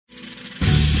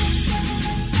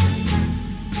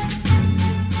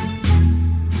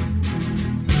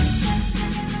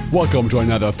Welcome to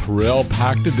another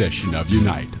thrill-packed edition of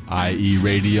Unite, i.e.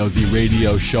 Radio, the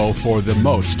radio show for the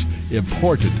most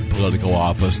important political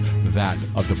office, that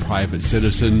of the private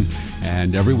citizen.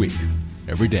 And every week,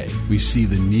 every day, we see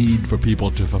the need for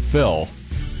people to fulfill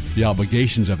the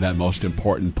obligations of that most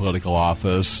important political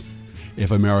office if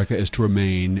America is to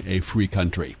remain a free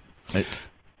country.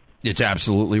 It's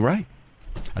absolutely right.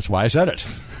 That's why I said it.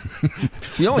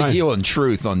 We only deal in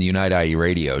truth on the Unite IE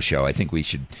radio show. I think we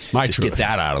should get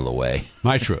that out of the way.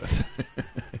 My truth.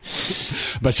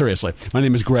 But seriously, my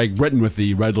name is Greg Britton with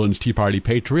the Redlands Tea Party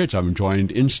Patriots. I'm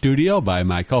joined in studio by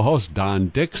my co-host, Don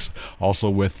Dix, also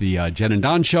with the Jen and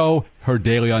Don Show, heard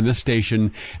daily on this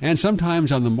station, and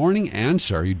sometimes on the Morning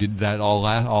Answer. You did that all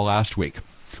last week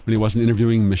when he wasn't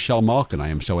interviewing Michelle Malkin. I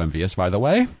am so envious, by the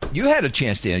way. You had a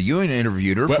chance to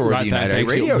interviewed her for the United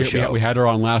Radio show. We had her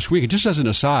on last week. And just as an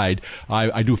aside,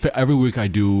 every week I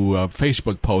do a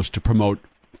Facebook post to promote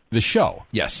the show.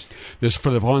 Yes. For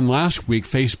the one last week,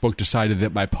 Facebook decided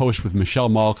that my post with Michelle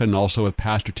Malkin and also with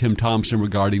Pastor Tim Thompson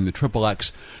regarding the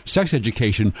XXX sex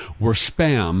education were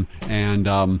spam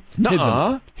and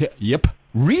Yep.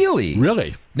 Really?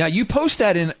 Really. Now, you post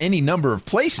that in any number of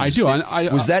places. I do.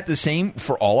 Was that the same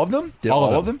for all of them?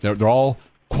 All of them? They're all,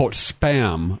 quote,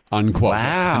 spam, unquote.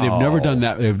 Wow. And they've never done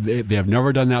that. They have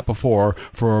never done that before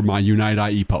for my Unite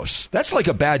IE posts. That's like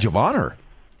a badge of honor.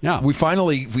 Yeah. We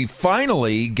finally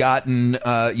gotten,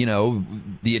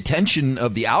 the attention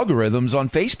of the algorithms on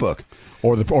Facebook.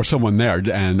 Or someone there.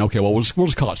 And, okay, well, we'll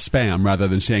just call it spam rather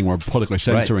than saying we're politically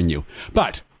censoring you.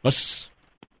 But let's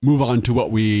move on to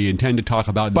what we intend to talk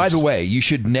about. By the way, you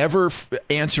should never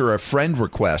answer a friend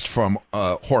request from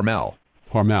Hormel.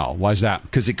 Hormel, why is that?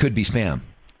 Because it could be spam.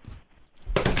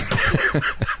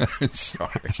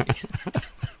 Sorry.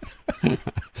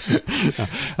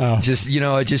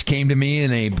 It just came to me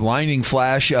in a blinding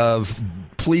flash of,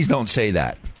 please don't say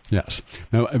that. Yes.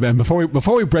 Now, and before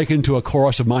we break into a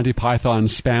chorus of Monty Python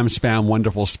spam,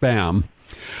 wonderful spam,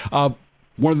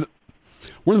 one of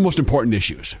the most important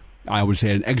issues, I would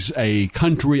say, a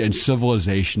country and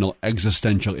civilizational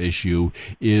existential issue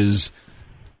is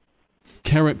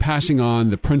passing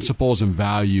on the principles and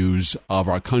values of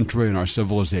our country and our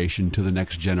civilization to the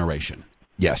next generation.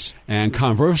 Yes. And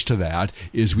converse to that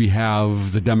is we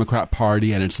have the Democrat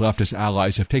Party and its leftist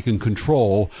allies have taken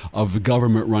control of the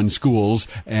government-run schools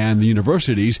and the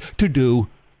universities to do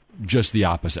just the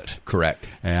opposite. Correct.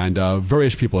 And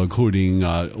various people, including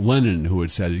Lenin, who had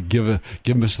said, give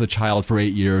us the child for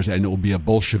 8 years and it will be a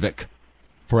Bolshevik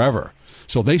forever.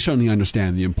 So they certainly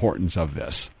understand the importance of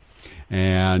this.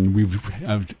 And we've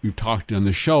talked on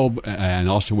the show and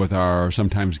also with our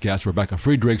sometimes guest, Rebecca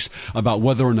Friedrichs, about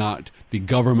whether or not the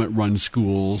government-run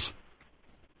schools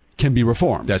can be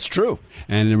reformed. That's true.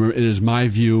 And it is my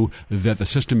view that the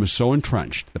system is so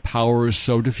entrenched, the power is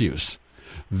so diffuse,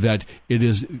 that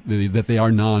they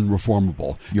are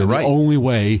non-reformable. You're right. The only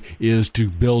way is to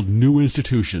build new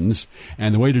institutions,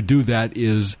 and the way to do that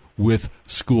is with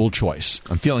school choice.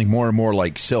 I'm feeling more and more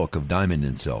like Silk of Diamond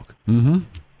and Silk. Mm-hmm.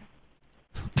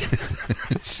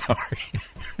 Sorry.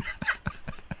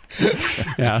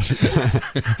 Yes.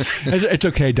 It's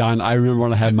okay, Don. I remember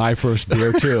when I had my first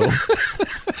beer, too.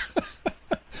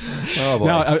 Oh, boy.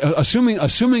 Now,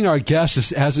 assuming our guest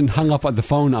hasn't hung up on the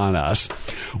phone on us,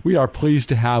 we are pleased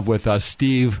to have with us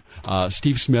Steve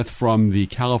Smith from the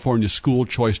California School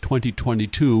Choice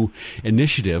 2022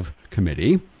 Initiative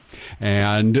Committee.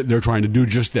 And they're trying to do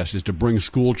just this, is to bring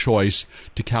school choice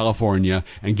to California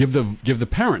and give the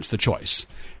parents the choice.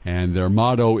 And their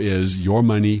motto is your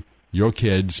money, your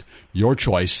kids, your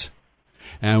choice.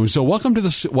 And so welcome to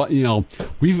this. Don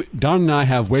and I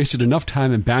have wasted enough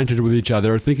time and bantered with each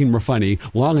other, thinking we're funny,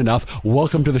 long enough.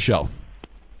 Welcome to the show.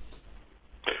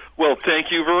 Well,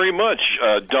 thank you very much,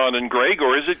 Don and Greg,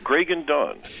 or is it Greg and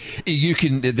Don?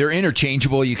 They're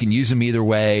interchangeable. You can use them either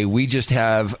way. We just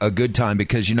have a good time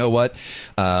because you know what?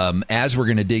 As we're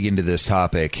going to dig into this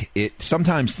topic,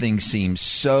 sometimes things seem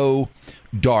so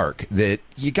dark that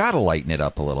you got to lighten it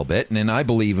up a little bit. And I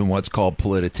believe in what's called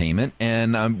politainment,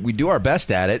 and we do our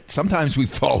best at it. Sometimes we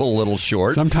fall a little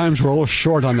short. Sometimes we're a little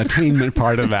short on the attainment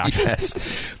part of that. Yes.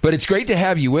 But it's great to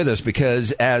have you with us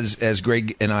because as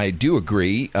Greg and I do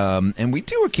agree, and we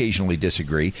do occasionally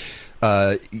disagree,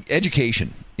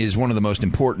 education is one of the most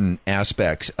important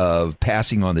aspects of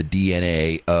passing on the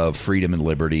DNA of freedom and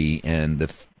liberty and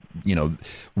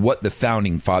what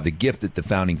the gift that the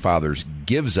founding fathers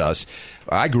gives us.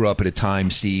 I grew up at a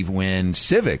time, Steve, when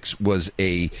civics was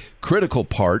a critical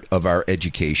part of our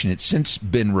education. It's since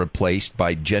been replaced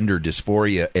by gender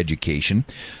dysphoria education.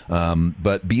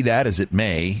 But be that as it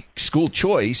may, school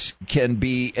choice can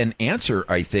be an answer,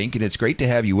 I think, and it's great to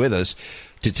have you with us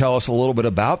to tell us a little bit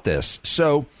about this.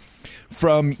 So,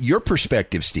 from your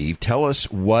perspective, Steve, tell us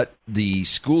what the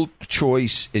school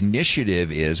choice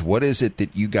initiative is. What is it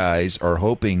that you guys are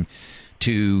hoping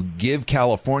to give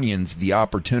Californians the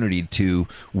opportunity to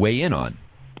weigh in on?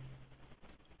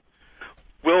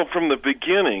 Well, from the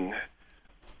beginning,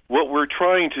 what we're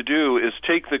trying to do is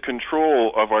take the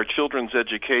control of our children's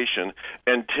education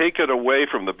and take it away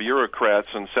from the bureaucrats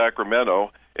in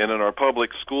Sacramento and in our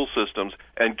public school systems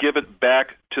and give it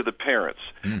back to the parents.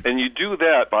 And you do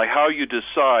that by how you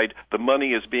decide the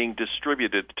money is being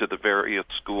distributed to the various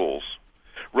schools.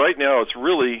 Right now, it's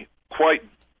really quite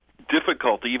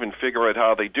difficult to even figure out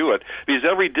how they do it, because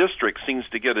every district seems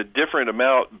to get a different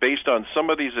amount based on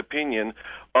somebody's opinion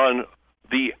on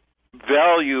the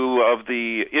value of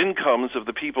the incomes of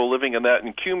the people living in that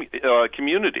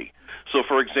community. So,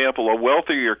 for example, a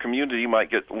wealthier community might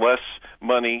get less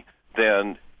money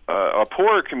than a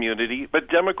poorer community, but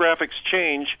demographics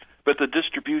change, but the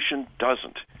distribution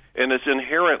doesn't, and it's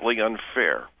inherently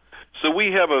unfair. So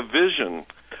we have a vision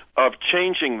of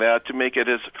changing that to make it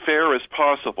as fair as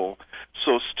possible,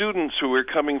 so students who are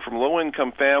coming from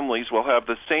low-income families will have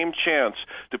the same chance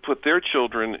to put their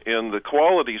children in the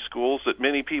quality schools that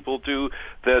many people do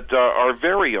that are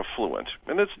very affluent.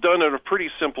 And it's done in a pretty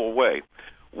simple way.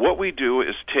 What we do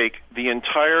is take the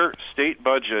entire state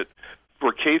budget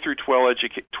for K through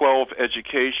 12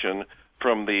 education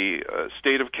from the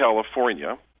state of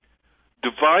California,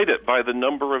 divide it by the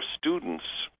number of students.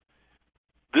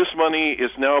 This money is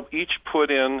now each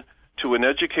put in to an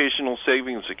educational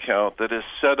savings account that is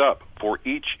set up for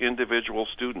each individual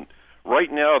student.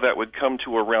 Right now, that would come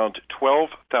to around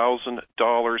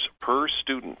 $12,000 per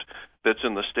student that's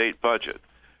in the state budget.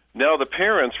 Now, the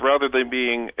parents, rather than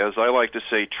being, as I like to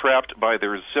say, trapped by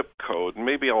their zip code, and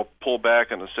maybe I'll pull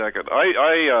back in a second.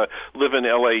 I live in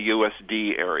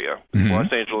LAUSD area,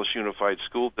 Los Angeles Unified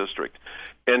School District.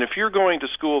 And if you're going to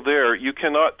school there, you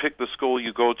cannot pick the school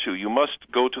you go to. You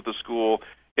must go to the school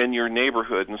in your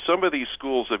neighborhood. And some of these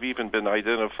schools have even been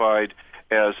identified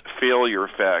as failure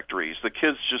factories. The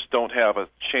kids just don't have a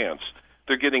chance.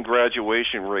 They're getting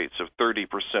graduation rates of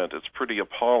 30%. It's pretty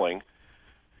appalling.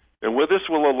 And what this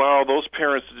will allow those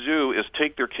parents to do is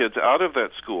take their kids out of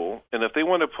that school, and if they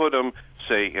want to put them,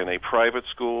 say, in a private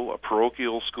school, a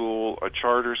parochial school, a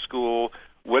charter school,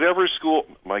 whatever school,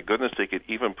 my goodness, they could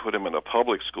even put them in a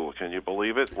public school. Can you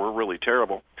believe it? We're really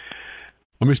terrible.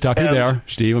 Let me stop you there,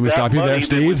 Steve. Let me stop you there,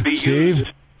 Steve.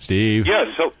 Yes.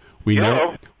 So, we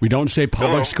don't say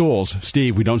public Hello. schools,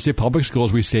 Steve. We don't say public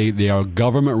schools. We say they are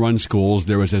government-run schools.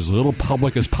 There is as little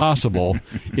public as possible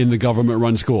in the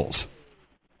government-run schools.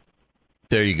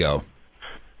 There you go.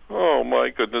 Oh my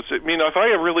goodness! I mean, if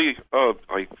I really,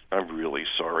 I'm really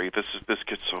sorry. This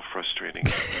gets so frustrating.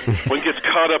 One gets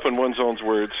caught up in one's own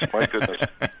words. My goodness.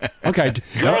 Okay.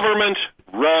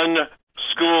 Government-run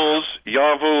schools,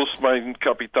 Javos, mein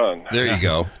Kapitan. There you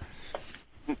go.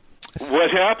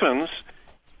 What happens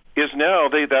is now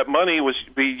that money was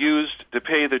be used to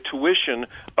pay the tuition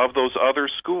of those other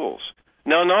schools.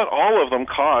 Now, not all of them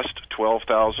cost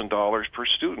 $12,000 per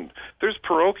student. There's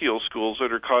parochial schools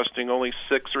that are costing only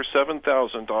 $6,000 or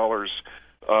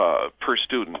 $7,000 per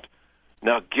student.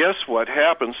 Now, guess what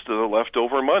happens to the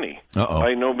leftover money?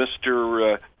 I know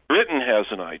Mr. Britton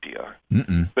has an idea,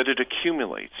 but it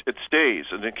accumulates. It stays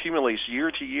and accumulates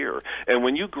year to year. And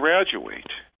when you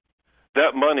graduate,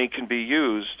 that money can be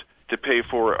used to pay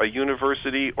for a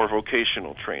university or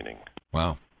vocational training.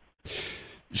 Wow.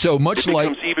 So much it like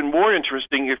becomes even more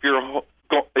interesting if you're a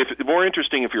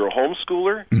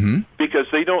homeschooler, because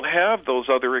they don't have those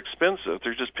other expenses.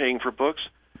 They're just paying for books.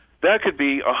 That could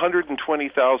be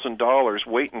 $120,000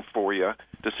 waiting for you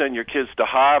to send your kids to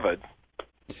Harvard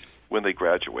when they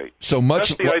graduate. So much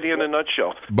That's the idea in a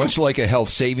nutshell. Much like a health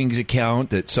savings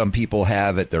account that some people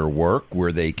have at their work,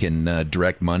 where they can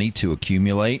direct money to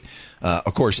accumulate.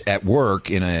 Of course, at work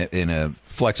in a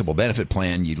flexible benefit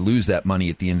plan, you lose that money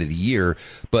at the end of the year.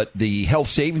 But the health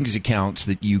savings accounts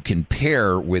that you can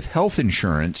pair with health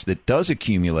insurance that does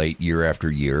accumulate year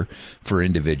after year for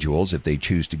individuals if they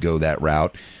choose to go that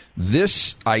route.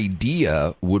 This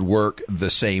idea would work the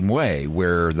same way,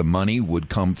 where the money would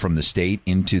come from the state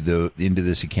into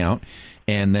this account,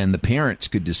 and then the parents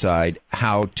could decide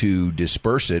how to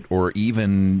disperse it, or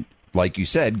even, like you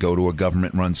said, go to a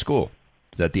government-run school.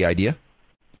 Is that the idea?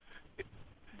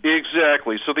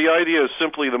 Exactly. So the idea is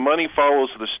simply the money follows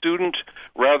the student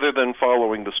rather than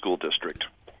following the school district.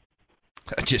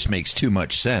 That just makes too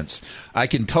much sense. I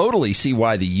can totally see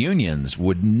why the unions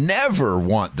would never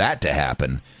want that to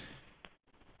happen.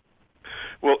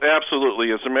 Well,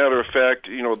 absolutely. As a matter of fact,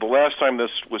 the last time this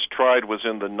was tried was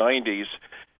in the 90s,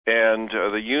 and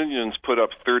the unions put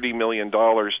up $30 million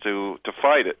to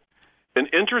fight it. An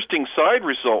interesting side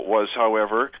result was,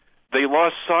 however, they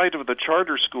lost sight of the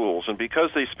charter schools, and because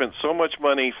they spent so much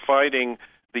money fighting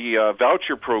the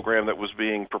voucher program that was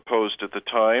being proposed at the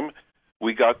time,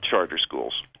 we got charter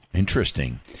schools.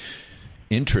 Interesting.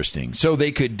 So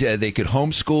they could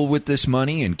homeschool with this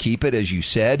money and keep it, as you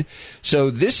said. So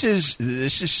this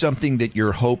is something that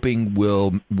you're hoping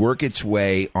will work its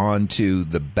way onto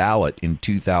the ballot in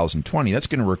 2020. That's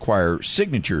going to require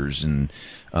signatures and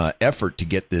effort to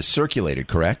get this circulated,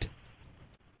 correct?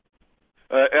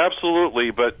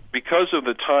 Absolutely, but because of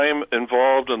the time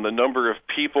involved and the number of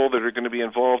people that are going to be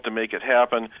involved to make it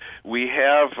happen, we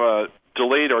have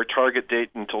delayed our target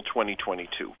date until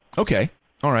 2022. Okay.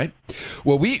 All right.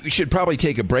 Well, we should probably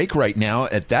take a break right now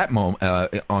at that moment,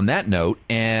 on that note,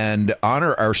 and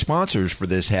honor our sponsors for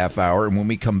this half hour. And when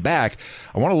we come back,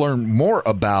 I want to learn more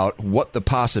about what the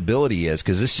possibility is,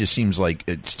 because this just seems like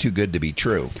it's too good to be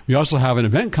true. We also have an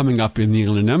event coming up in the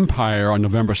Inland Empire on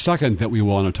November 2nd that we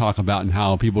want to talk about, and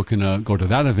how people can go to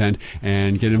that event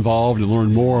and get involved and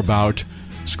learn more about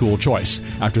school choice.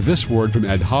 After this word from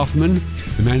Ed Hoffman,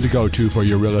 the man to go to for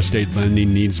your real estate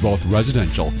lending needs, both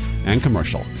residential and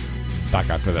commercial.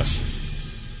 Back after this.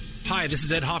 Hi, this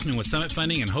is Ed Hoffman with Summit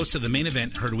Funding and host of The Main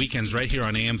Event, heard weekends right here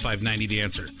on AM 590 The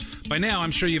Answer. By now,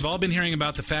 I'm sure you've all been hearing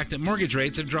about the fact that mortgage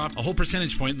rates have dropped a whole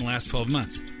percentage point in the last 12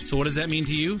 months. So what does that mean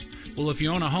to you? Well, if you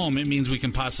own a home, it means we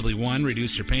can possibly, 1,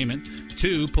 reduce your payment,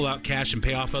 2, pull out cash and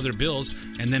pay off other bills,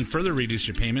 and then further reduce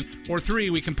your payment, or 3,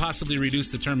 we can possibly reduce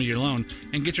the term of your loan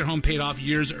and get your home paid off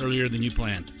years earlier than you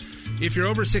planned. If you're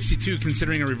over 62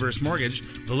 considering a reverse mortgage,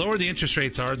 the lower the interest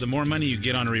rates are, the more money you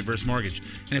get on a reverse mortgage.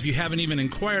 And if you haven't even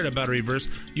inquired about a reverse,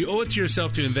 you owe it to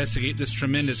yourself to investigate this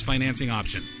tremendous financing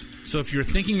option. So if you're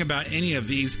thinking about any of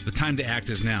these, the time to act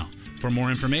is now. For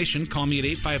more information, call me at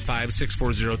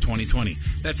 855-640-2020.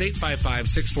 That's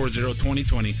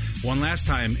 855-640-2020. One last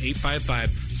time,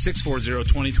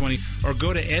 855-640-2020. Or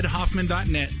go to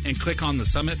edhoffman.net and click on the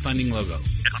Summit Funding logo.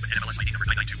 Ed Hoffman, NMLS ID number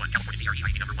 9921, California DRE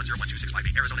ID number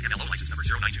 1012658, Arizona MLO license number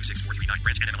 0926439,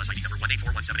 branch NMLS ID number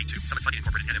 1841782, Summit Funding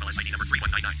Incorporated NMLS ID number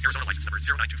 3199, Arizona license number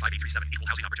 0925837, equal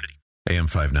housing opportunity. AM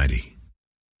 590,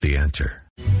 The Answer.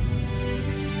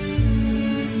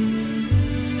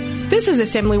 This is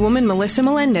Assemblywoman Melissa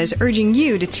Melendez urging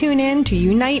you to tune in to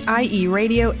Unite IE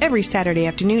Radio every Saturday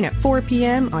afternoon at 4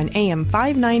 p.m. on AM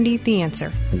 590 The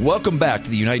Answer. Welcome back to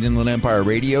the United Inland Empire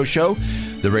radio show,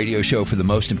 the radio show for the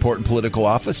most important political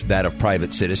office, that of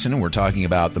private citizen. And we're talking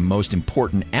about the most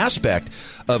important aspect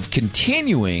of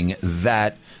continuing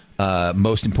that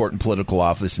most important political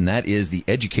office, and that is the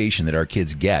education that our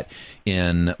kids get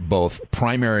in both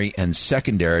primary and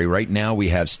secondary. Right now we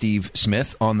have Steve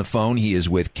Smith on the phone. He is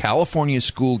with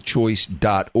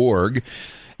CaliforniaSchoolChoice.org.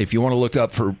 If you want to look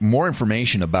up for more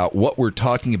information about what we're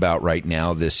talking about right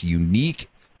now, this unique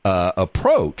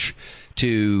approach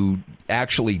to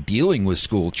actually dealing with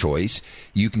school choice,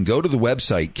 you can go to the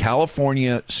website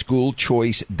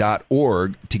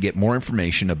CaliforniaSchoolChoice.org to get more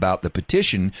information about the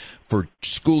petition for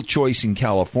school choice in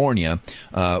California,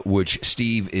 which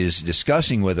Steve is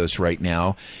discussing with us right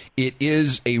now. It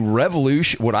is a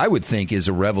revolution, what I would think is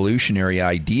a revolutionary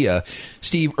idea.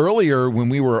 Steve, earlier when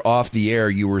we were off the air,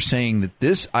 you were saying that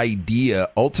this idea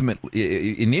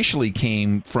initially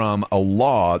came from a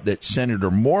law that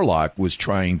Senator Morlock was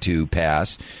trying to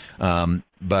pass,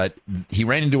 but he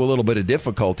ran into a little bit of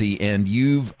difficulty, and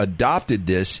you've adopted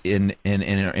this in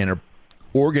a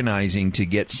organizing to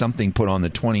get something put on the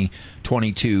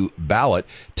 2022 ballot.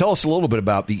 Tell us a little bit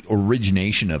about the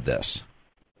origination of this.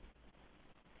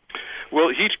 Well,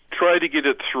 he tried to get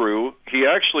it through. He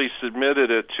actually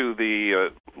submitted it to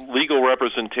the legal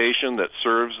representation that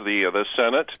serves the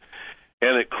Senate,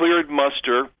 and it cleared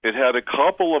muster. It had a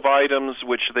couple of items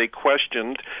which they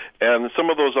questioned, and some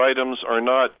of those items are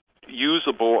not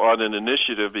usable on an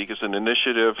initiative because an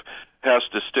initiative has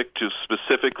to stick to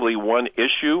specifically one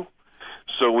issue.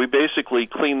 So we basically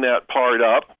cleaned that part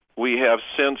up. We have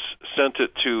since sent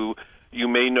it to, you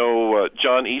may know,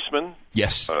 John Eastman,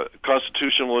 yes,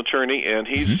 constitutional attorney, and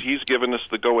he's given us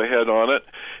the go-ahead on it.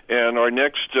 And our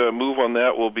next move on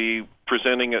that will be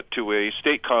presenting it to a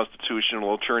state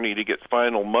constitutional attorney to get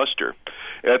final muster.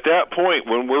 At that point,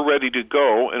 when we're ready to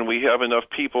go and we have enough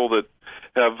people that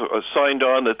have signed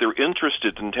on that they're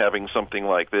interested in having something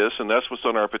like this, and that's what's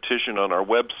on our petition on our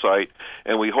website,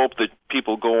 and we hope that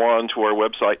people go on to our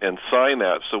website and sign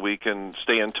that so we can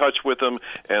stay in touch with them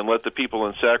and let the people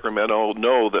in Sacramento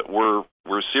know that we're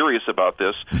serious about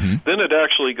this. Then it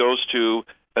actually goes to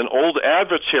an old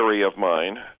adversary of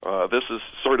mine. This is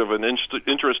sort of an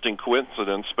interesting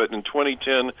coincidence, but in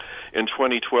 2010 and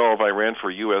 2012, I ran for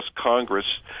U.S. Congress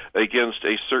against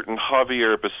a certain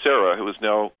Javier Becerra, who is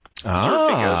now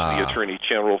serving as the Attorney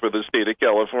General for the state of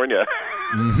California.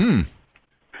 Mm-hmm.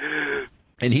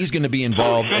 And he's going to be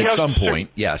involved at some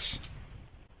point, yes.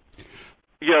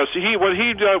 Yes,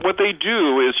 what they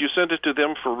do is you send it to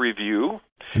them for review,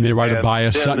 and they write a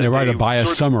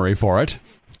bias summary for it.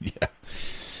 Yeah.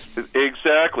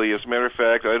 Exactly. As a matter of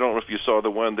fact, I don't know if you saw the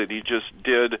one that he just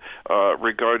did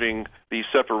regarding the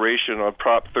separation on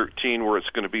Prop 13, where it's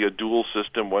going to be a dual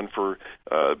system, one for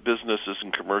businesses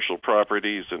and commercial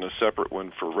properties and a separate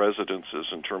one for residences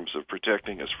in terms of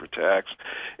protecting us for tax.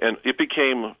 And it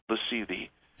became, let's see, the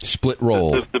split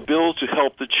roll. The bill to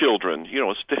help the children. You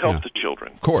know, it's to help the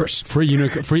children. Of course. Free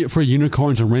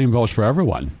unicorns and rainbows for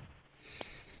everyone.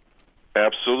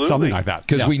 Absolutely. Something like that.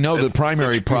 Because we know the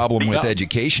primary problem with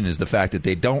education is the fact that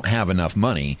they don't have enough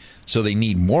money, so they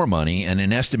need more money, and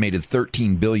an estimated $7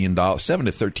 to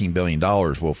 $13 billion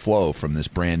will flow from this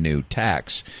brand new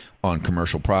tax on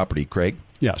commercial property. Craig?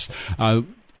 Yes.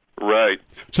 Right.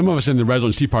 Some of us in the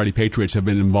Redlands Tea Party Patriots have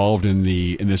been involved in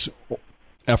this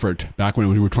effort back when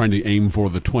we were trying to aim for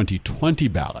the 2020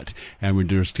 ballot, and we're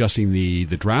discussing the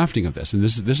drafting of this. And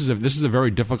this is a very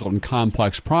difficult and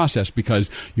complex process, because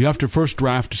you have to first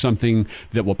draft something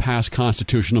that will pass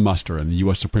constitutional muster, and the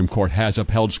U.S. Supreme Court has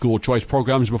upheld school choice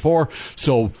programs before,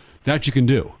 so that you can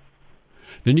do.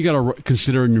 Then you got to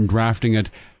consider in drafting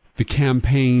it the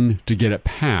campaign to get it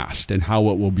passed and how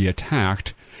it will be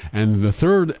attacked. And the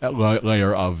third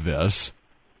layer of this,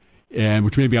 and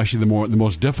which may be actually the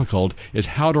most difficult, is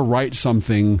how to write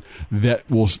something that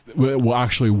will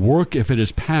actually work if it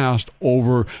is passed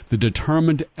over the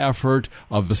determined effort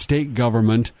of the state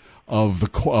government,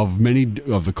 of many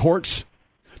of the courts,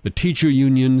 the teacher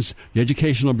unions, the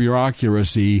educational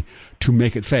bureaucracy, to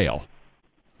make it fail.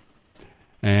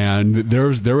 And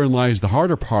therein lies the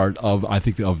harder part of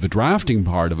the drafting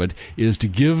part of it, is to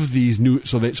give these new,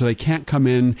 so they can't come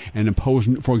in and impose,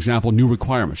 for example, new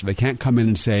requirements. They can't come in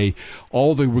and say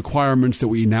all the requirements that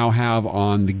we now have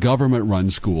on the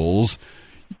government-run schools,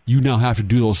 you now have to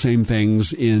do those same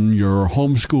things in your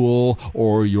home school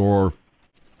or your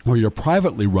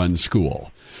privately run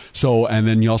school. So, and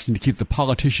then you also need to keep the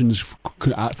politicians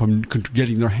from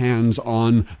getting their hands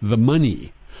on the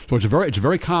money. So it's a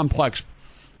very complex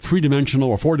 3-dimensional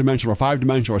or 4-dimensional or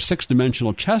 5-dimensional or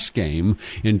 6-dimensional chess game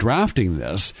in drafting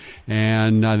this.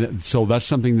 And so that's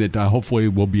something that hopefully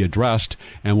will be addressed,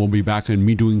 and we'll be back in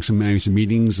doing some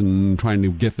meetings and trying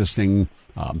to get this thing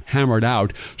hammered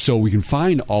out so we can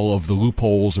find all of the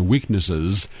loopholes and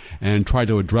weaknesses and try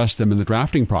to address them in the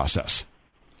drafting process.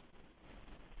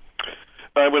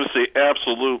 I'm going to say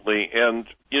absolutely, and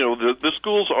the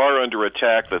schools are under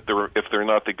attack if they're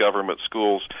not the government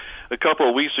schools. A couple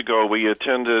of weeks ago, we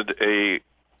attended a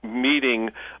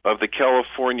meeting of the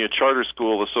California Charter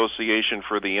School Association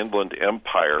for the Inland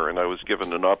Empire, and I was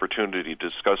given an opportunity to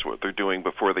discuss what they're doing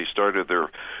before they started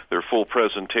their full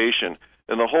presentation.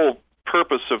 And the whole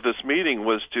purpose of this meeting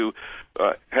was to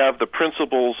have the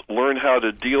principals learn how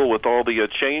to deal with all the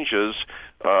changes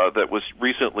that was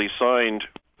recently signed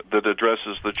that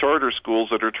addresses the charter schools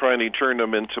that are trying to turn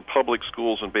them into public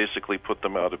schools and basically put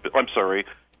them out of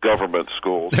government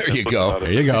schools. There you go.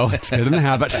 There you go. Get in the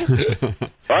habit.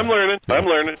 I'm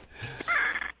learning.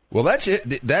 Well, that's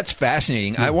it. That's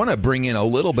fascinating. I want to bring in a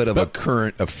little bit of a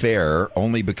current affair,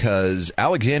 only because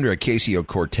Alexandria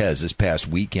Ocasio-Cortez this past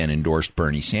weekend endorsed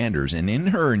Bernie Sanders. And in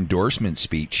her endorsement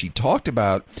speech, she talked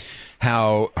about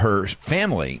how her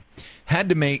family had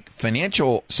to make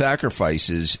financial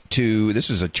sacrifices this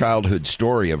is a childhood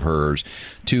story of hers,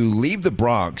 to leave the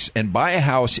Bronx and buy a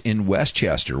house in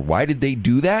Westchester. Why did they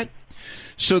do that?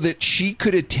 So that she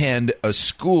could attend a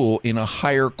school in a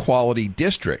higher quality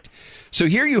district. So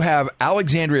here you have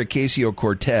Alexandria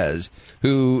Ocasio-Cortez,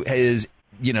 who is,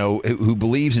 who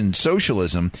believes in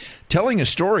socialism, telling a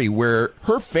story where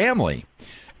her family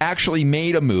actually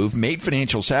made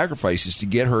financial sacrifices to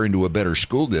get her into a better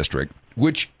school district,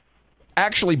 which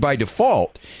actually by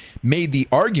default made the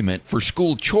argument for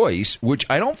school choice, which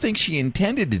I don't think she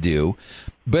intended to do,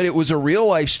 but it was a real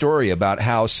life story about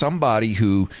how somebody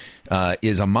who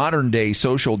is a modern day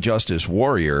social justice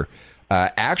warrior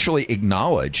actually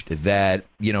acknowledged that,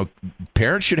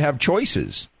 parents should have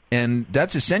choices. And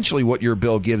that's essentially what your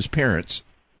bill gives parents,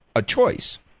 a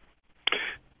choice.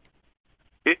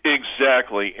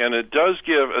 Exactly. And it does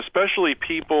give, especially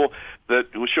people that,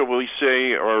 shall we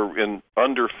say, are in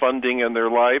underfunding in their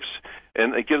lives,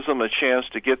 and it gives them a chance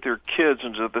to get their kids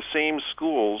into the same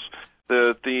schools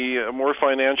that the more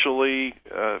financially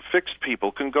fixed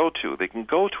people can go to. They can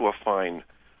go to a fine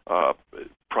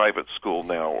private school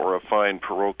now or a fine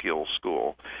parochial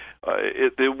school.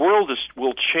 The world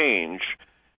will change,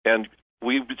 and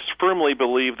we firmly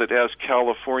believe that as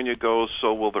California goes,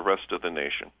 so will the rest of the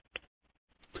nation.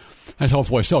 That's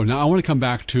hopefully so. Now, I want to come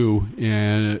back to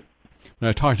what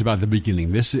I talked about at the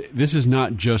beginning. This is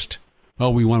not just,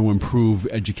 well, we want to improve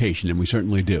education, and we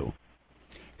certainly do,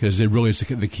 because it really is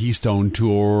the keystone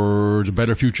towards a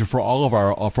better future for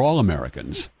all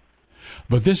Americans.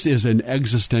 But this is an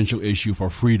existential issue for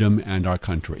freedom and our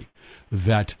country,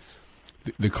 that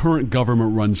the current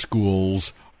government-run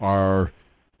schools are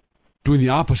doing the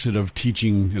opposite of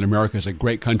teaching that America is a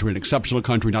great country, an exceptional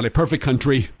country, not a perfect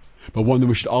country, but one that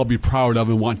we should all be proud of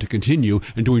and want to continue,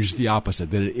 and doing just the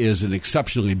opposite, that it is an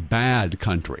exceptionally bad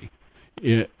country,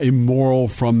 immoral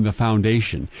from the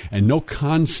foundation, and no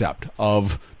concept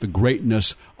of the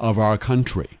greatness of our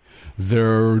country.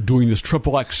 They're doing this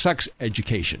XXX sex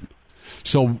education.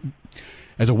 So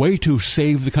as a way to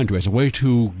save the country, as a way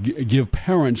to give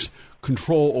parents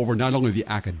control over not only the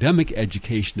academic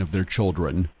education of their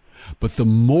children, but the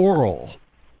moral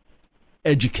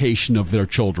education of their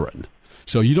children.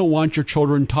 So you don't want your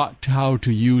children taught how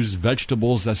to use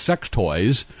vegetables as sex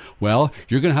toys. Well,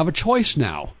 you're going to have a choice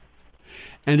now.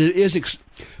 And it is...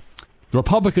 the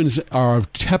Republicans are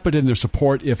tepid in their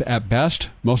support, if at best,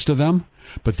 most of them.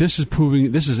 But this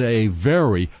is a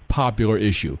very popular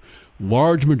issue.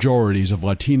 Large majorities of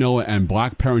Latino and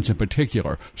black parents in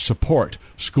particular support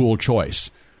school choice.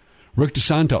 Rick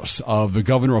DeSantis, the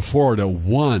governor of Florida,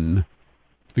 won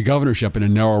the governorship in a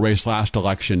narrow race last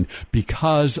election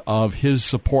because of his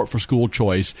support for school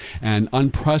choice and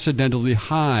unprecedentedly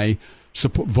high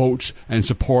votes and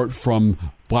support from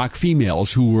black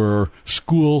females who were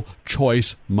school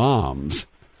choice moms.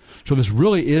 So this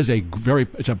really is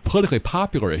it's a politically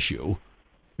popular issue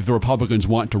if the Republicans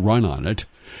want to run on it,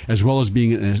 as well as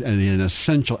being an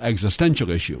essential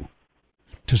existential issue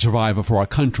to survive for our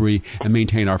country and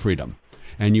maintain our freedom.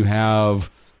 And you have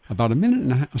about a minute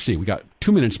and a half. Let's see, we got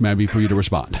 2 minutes maybe for you to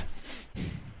respond.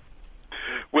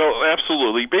 Well,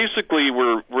 absolutely. Basically,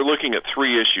 we're looking at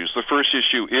three issues. The first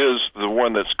issue is the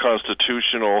one that's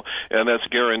constitutional, and that's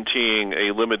guaranteeing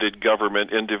a limited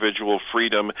government, individual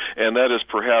freedom, and that is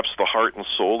perhaps the heart and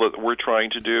soul that we're trying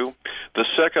to do. The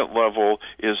second level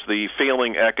is the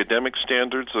failing academic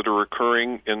standards that are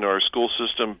occurring in our school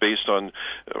system based on,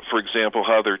 for example,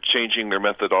 how they're changing their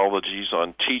methodologies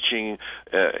on teaching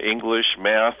English,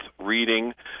 math,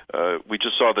 reading. We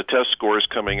just saw the test scores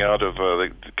coming out of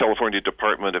the California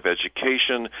Department of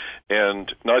Education,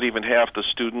 and not even half the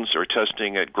students are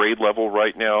testing at grade level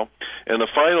right now. And the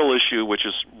final issue, which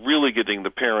is really getting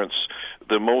the parents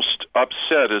the most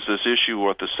upset, is this issue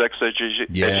with the sex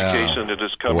education that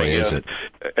is coming in.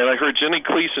 And I heard Jenny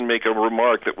Gleason make a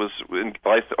remark that was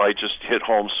I just hit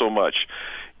home so much.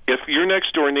 If your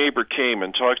next-door neighbor came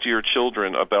and talked to your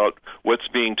children about what's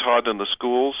being taught in the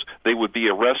schools, they would be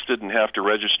arrested and have to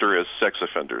register as sex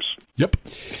offenders. Yep.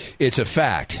 It's a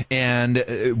fact. And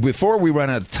before we run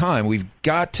out of time, we've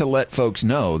got to let folks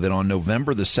know that on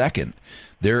November the 2nd,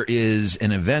 there is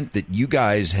an event that you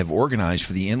guys have organized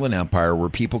for the Inland Empire where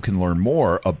people can learn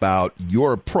more about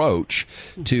your approach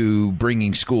to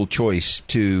bringing school choice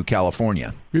to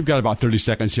California. We've got about 30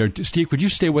 seconds here. Steve, would you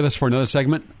stay with us for another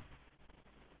segment?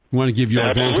 We want to give your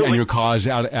event and your cause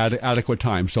adequate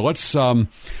time. So let's.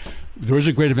 There is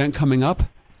a great event coming up,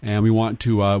 and we want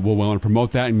to we'll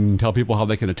promote that and tell people how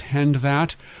they can attend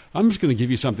that. I'm just going to give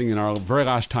you something in our very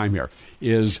last time here.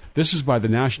 This is by the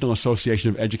National Association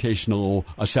of Educational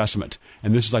Assessment,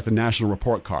 and this is like the national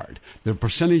report card. The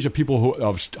percentage of people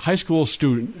of high school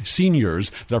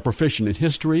seniors that are proficient in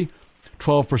history,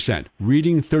 12%,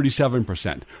 reading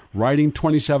 37%, writing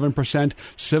 27%,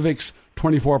 civics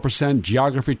 24%,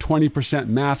 geography 20%,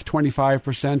 math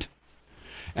 25%.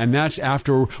 And that's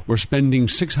after we're spending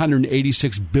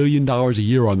 $686 billion a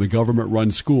year on the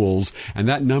government-run schools. And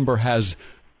that number has,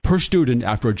 per student,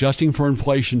 after adjusting for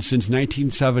inflation since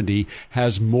 1970,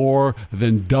 has more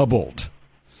than doubled.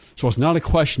 So it's not a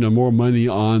question of more money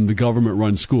on the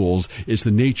government-run schools. It's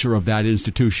the nature of that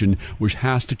institution, which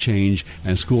has to change,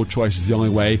 and school choice is the only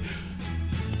way.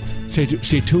 Stay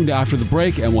tuned after the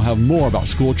break, and we'll have more about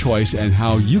school choice and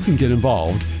how you can get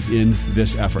involved in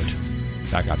this effort.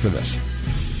 Back after this.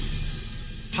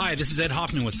 Hi, this is Ed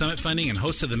Hoffman with Summit Funding and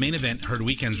host of The Main Event, heard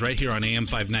weekends right here on AM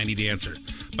 590 The Answer.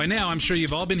 By now, I'm sure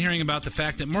you've all been hearing about the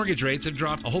fact that mortgage rates have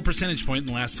dropped a whole percentage point in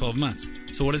the last 12 months.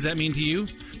 So what does that mean to you?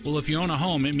 Well, if you own a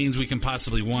home, it means we can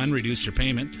possibly 1, reduce your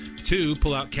payment, 2,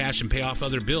 pull out cash and pay off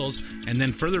other bills and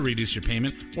then further reduce your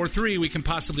payment, or 3, we can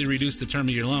possibly reduce the term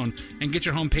of your loan and get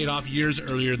your home paid off years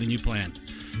earlier than you planned.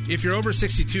 If you're over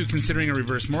 62 considering a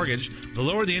reverse mortgage, the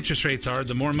lower the interest rates are,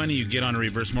 the more money you get on a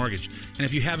reverse mortgage. And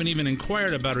if you haven't even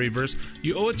inquired about a reverse,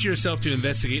 you owe it to yourself to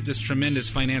investigate this tremendous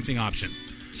financing option.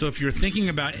 So if you're thinking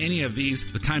about any of these,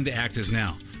 the time to act is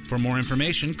now. For more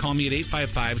information, call me at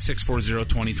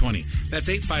 855-640-2020. That's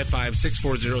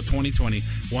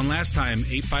 855-640-2020. One last time,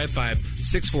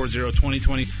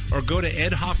 855-640-2020. Or go to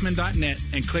edhoffman.net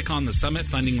and click on the Summit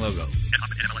Funding logo. Ed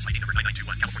Hoffman, NMLS ID number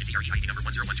 9921, California DRE ID number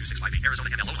 1012658, Arizona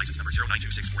MLO license number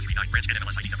 0926439, branch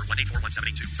NMLS ID number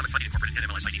 1841782, Summit Funding Incorporated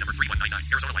NMLS ID number 3199,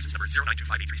 Arizona license number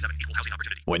 0925837, equal housing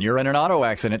opportunity. When you're in an auto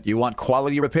accident, you want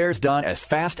quality repairs done as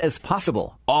fast as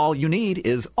possible. All you need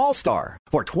is All-Star.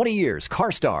 For 20 years,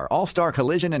 CarStar, All-Star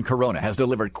Collision, and Corona has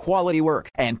delivered quality work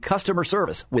and customer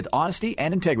service with honesty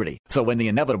and integrity. So when the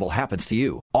inevitable happens to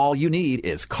you, all you need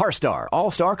is CarStar,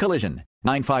 All-Star Collision.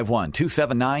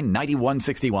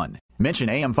 951-279-9161. Mention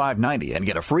AM590 and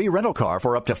get a free rental car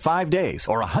for up to 5 days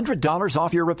or $100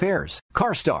 off your repairs.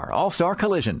 CarStar All-Star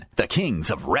Collision, the kings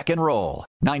of wreck and roll.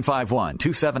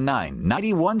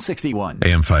 951-279-9161.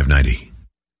 AM590,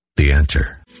 The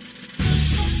Answer.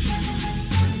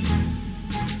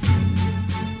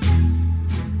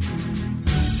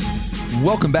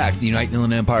 Welcome back to the Unite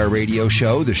Inland Empire Radio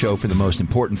Show, the show for the most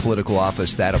important political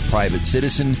office, that of private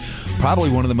citizen. Probably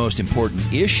one of the most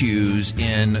important issues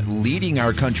in leading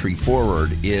our country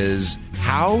forward is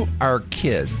how our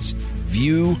kids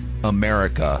view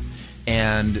America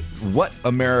and what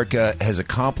America has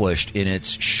accomplished in its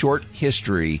short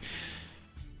history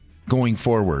going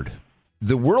forward.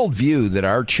 The worldview that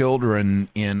our children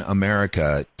in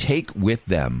America take with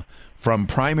them from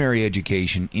primary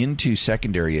education into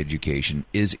secondary education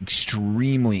is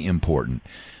extremely important.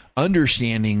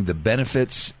 Understanding the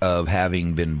benefits of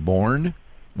having been born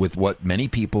with what many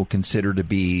people consider to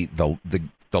be the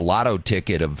lotto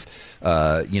ticket of,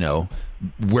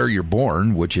 where you're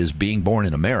born, which is being born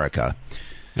in America.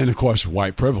 And, of course,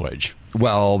 white privilege.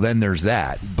 Well, then there's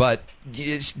that. But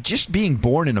it's just being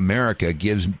born in America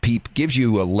gives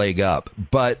you a leg up.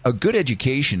 But a good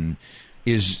education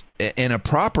is, and a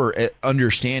proper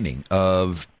understanding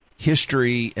of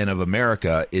history and of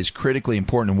America is critically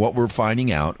important. And what we're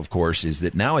finding out, of course, is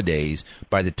that nowadays,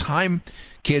 by the time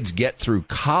kids get through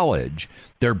college,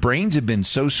 their brains have been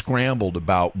so scrambled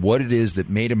about what it is that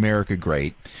made America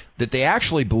great that they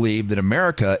actually believe that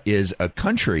America is a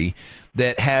country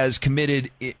that has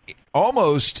committed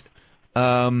almost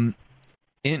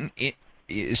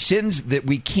sins that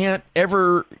we can't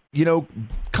ever,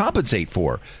 compensate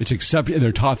for.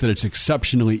 They're taught that it's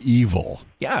exceptionally evil.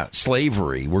 Yeah,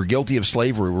 slavery. We're guilty of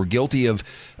slavery. We're guilty of,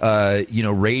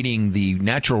 raiding the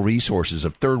natural resources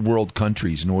of third world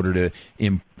countries in order to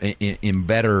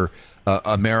embetter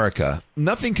America.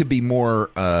 Nothing could be more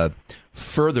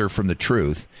further from the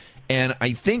truth. And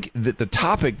I think that the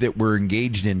topic that we're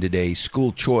engaged in today,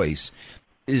 school choice,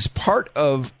 is part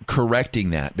of correcting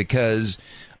that, because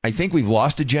I think we've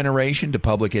lost a generation to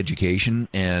public education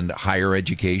and higher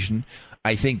education.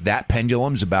 I think that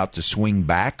pendulum's about to swing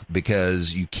back,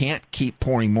 because you can't keep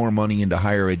pouring more money into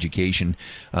higher education.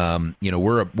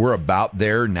 We're about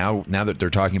there now that they're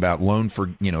talking about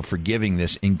forgiving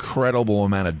this incredible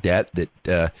amount of debt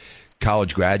that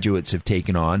college graduates have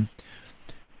taken on.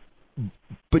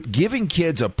 But giving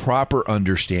kids a proper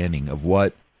understanding of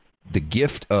what the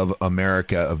gift of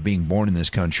America, of being born in this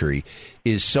country,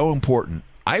 is so important.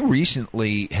 I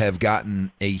recently have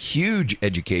gotten a huge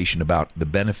education about the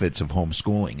benefits of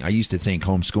homeschooling. I used to think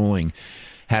homeschooling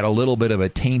had a little bit of a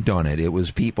taint on it. It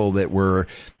was people that were,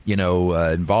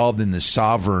 involved in the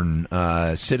sovereign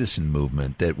citizen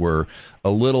movement that were a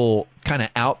little kind of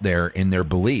out there in their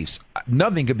beliefs.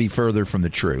 Nothing could be further from the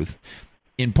truth.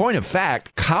 In point of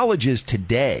fact, colleges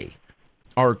today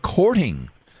are courting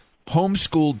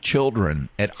homeschooled children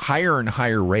at higher and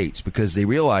higher rates, because they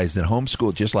realize that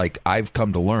homeschool, just like I've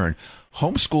come to learn,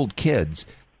 homeschooled kids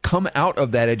come out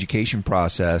of that education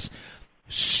process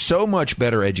so much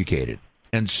better educated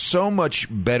and so much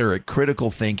better at critical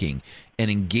thinking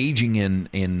and engaging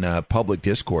in public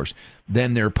discourse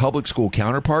than their public school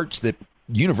counterparts that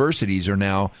universities are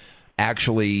now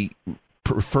actually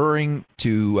preferring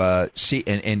to see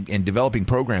and developing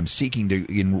programs seeking to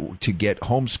get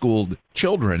homeschooled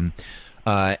children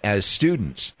as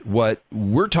students. What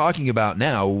we're talking about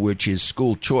now, which is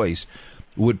school choice,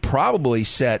 would probably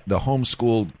set the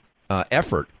homeschooled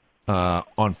effort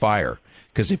on fire.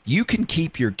 Because if you can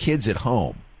keep your kids at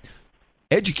home,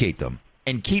 educate them,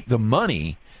 and keep the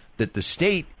money that the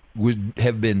state would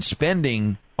have been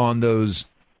spending on those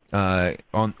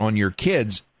on your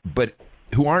kids, but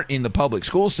who aren't in the public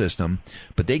school system,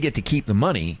 but they get to keep the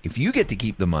money. If you get to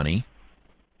keep the money,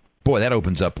 boy, that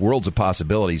opens up worlds of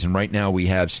possibilities. And right now we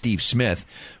have Steve Smith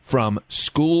from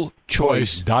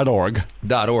schoolchoice.org.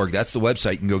 That's the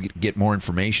website. You can go get more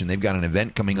information. They've got an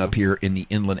event coming up here in the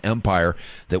Inland Empire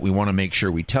that we want to make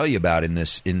sure we tell you about in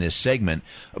this segment.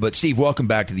 But Steve, welcome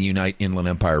back to the Unite Inland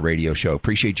Empire radio show.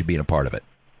 Appreciate you being a part of it.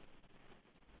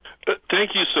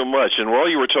 Thank you so much. And while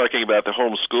you were talking about the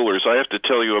homeschoolers, I have to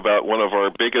tell you about one of our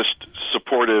biggest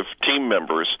supportive team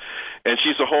members, and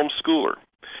she's a homeschooler.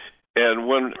 And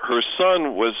when her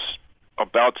son was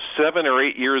about 7 or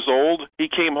 8 years old, he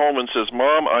came home and says,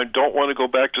 "Mom, I don't want to go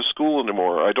back to school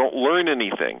anymore. I don't learn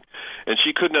anything." And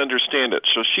she couldn't understand it.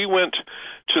 So she went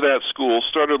to that school,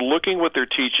 started looking what they're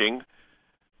teaching,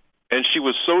 and she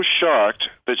was so shocked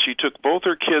that she took both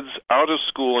her kids out of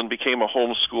school and became a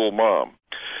homeschool mom.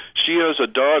 She has a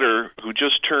daughter who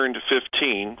just turned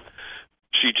 15.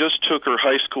 She just took her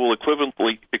high school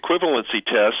equivalency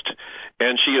test,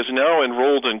 and she is now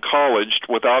enrolled in college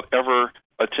without ever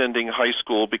attending high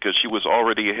school because she was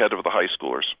already ahead of the high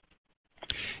schoolers.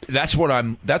 That's what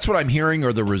I'm hearing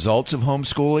are the results of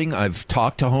homeschooling. I've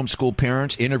talked to homeschool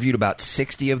parents, interviewed about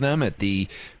 60 of them at the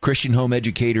Christian Home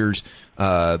Educators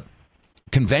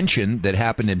convention that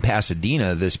happened in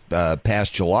Pasadena this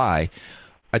past July.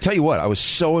 I tell you what, I was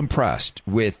so impressed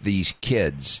with these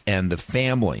kids and the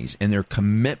families and their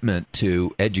commitment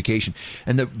to education.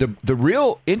 And the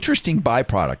real interesting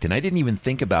byproduct, and I didn't even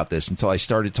think about this until I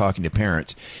started talking to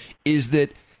parents, is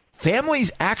that families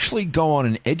actually go on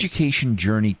an education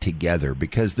journey together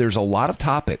because there's a lot of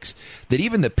topics that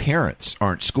even the parents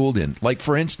aren't schooled in. Like,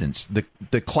 for instance,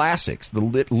 the classics, the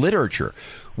literature.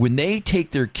 When they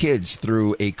take their kids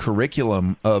through a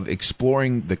curriculum of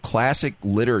exploring the classic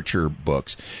literature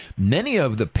books, many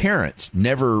of the parents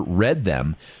never read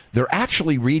them. They're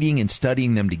actually reading and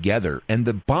studying them together. And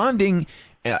the bonding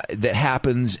that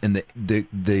happens and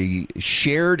the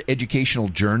shared educational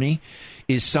journey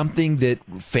is something that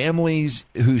families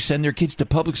who send their kids to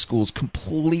public schools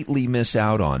completely miss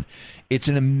out on. It's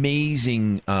an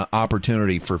amazing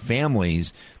opportunity for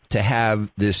families to have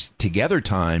this together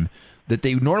time that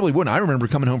they normally wouldn't. I remember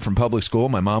coming home from public school.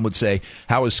 My mom would say,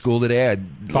 "How was school today?" I'd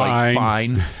Fine.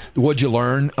 Fine. What'd you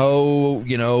learn? Oh,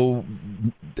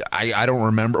 I don't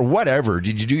remember. Whatever.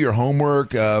 Did you do your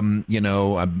homework? And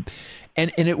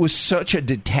it was such a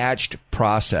detached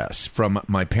process from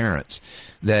my parents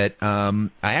that I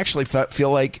actually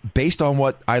feel like, based on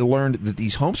what I learned that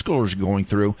these homeschoolers are going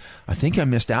through, I think I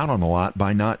missed out on a lot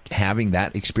by not having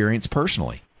that experience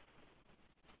personally.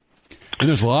 And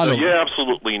there's a lot of... You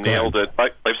absolutely nailed it.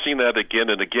 I've seen that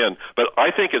again and again. But I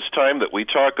think it's time that we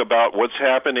talk about what's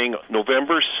happening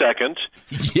November 2nd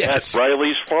Yes. at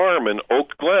Riley's Farm in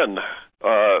Oak Glen.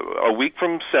 A week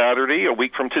from Saturday, a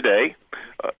week from today,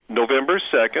 November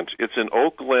 2nd. It's in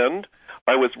Oak Glen.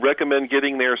 I would recommend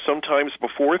getting there sometimes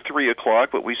before 3 o'clock,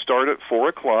 but we start at 4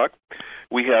 o'clock.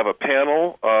 We have a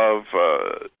panel of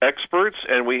experts,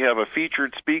 and we have a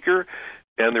featured speaker,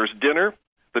 and there's dinner.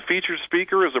 The featured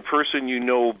speaker is a person you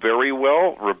know very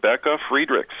well, Rebecca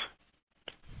Friedrichs.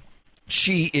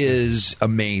 She is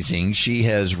amazing. She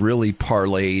has really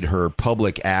parlayed her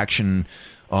public action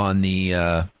on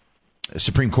the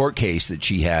Supreme Court case that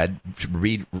she had,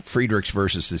 Friedrichs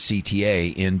versus the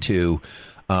CTA, into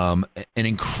an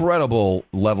incredible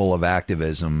level of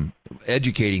activism,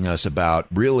 educating us about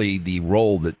really the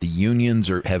role that the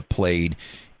unions have played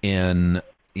in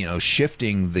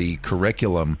shifting the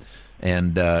curriculum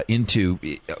and into,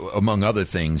 among other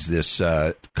things, this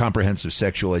comprehensive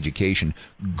sexual education.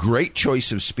 Great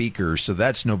choice of speakers. So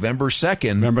that's November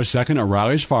 2nd. November 2nd at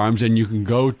Riley's Farms, and you can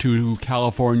go to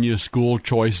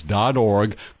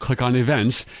CaliforniaSchoolChoice.org, click on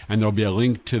events, and there'll be a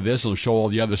link to this. It'll show all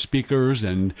the other speakers,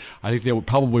 and I think they would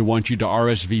probably want you to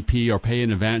RSVP or pay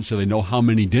in advance so they know how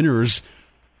many dinners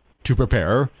to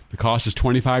prepare. The cost is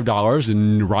 $25,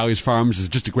 and Riley's Farms is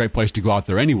just a great place to go out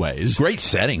there anyways. Great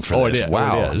setting for this. It is.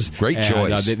 Wow. It is. Great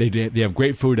choice. They have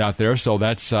great food out there, so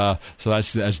that's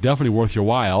definitely worth your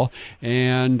while.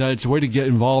 And it's a way to get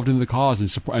involved in the cause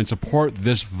and support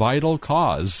this vital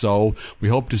cause. So we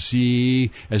hope to see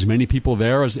as many people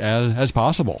there as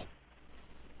possible.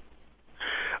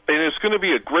 And it's going to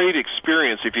be a great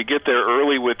experience if you get there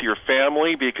early with your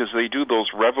family, because they do those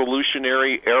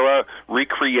Revolutionary era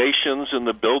recreations, and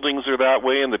the buildings are that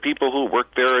way, and the people who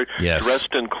work there are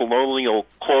dressed in colonial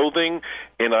clothing.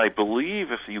 And I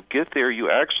believe if you get there, you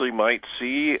actually might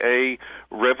see a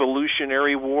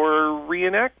Revolutionary War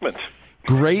reenactment.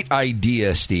 Great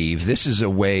idea, Steve. This is a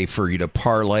way for you to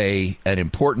parlay an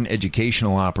important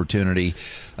educational opportunity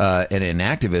and an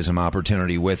activism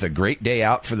opportunity with a great day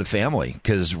out for the family,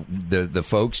 because the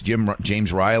folks,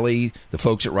 James Riley, the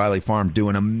folks at Riley Farm do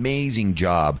an amazing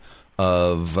job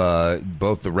of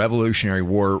both the Revolutionary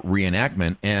War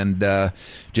reenactment and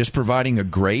just providing a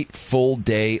great full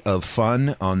day of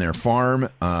fun on their farm.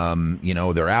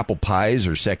 Their apple pies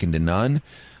are second to none.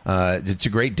 It's a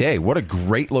great day. What a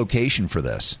great location for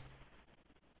this.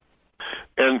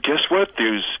 And guess what?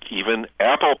 There's even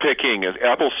apple picking.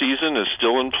 Apple season is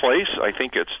still in place. I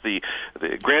think it's the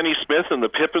Granny Smith and the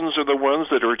Pippins are the ones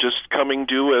that are just coming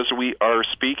due as we are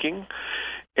speaking.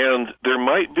 And there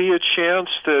might be a chance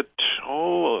that,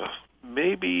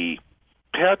 maybe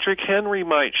Patrick Henry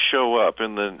might show up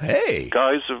in the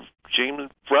guise of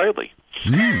James Riley.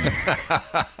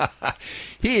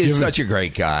 He is such a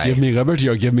great guy. Give me liberty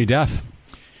or give me death.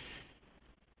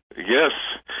 Yes.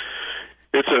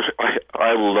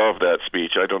 I love that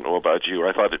speech. I don't know about you.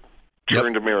 I thought it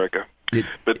turned America.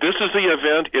 But this is the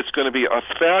event. It's going to be a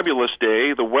fabulous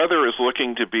day. The weather is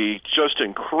looking to be just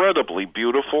incredibly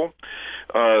beautiful.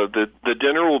 The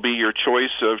dinner will be your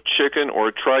choice of chicken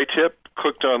or tri-tip,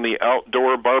 cooked on the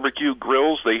outdoor barbecue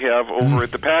grills they have over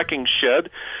at the packing shed.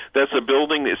 That's a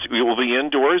building. It will be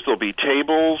indoors. There'll be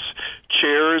tables,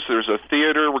 chairs. There's a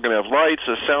theater. We're going to have lights,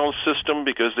 a sound system,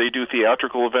 because they do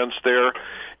theatrical events there.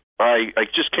 I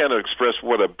just can't express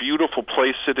what a beautiful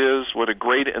place it is, what a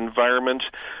great environment.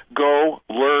 Go,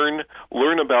 learn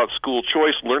about school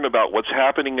choice, learn about what's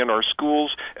happening in our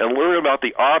schools, and learn about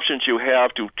the options you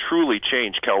have to truly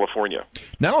change California.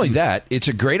 Not only that, it's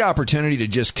a great opportunity to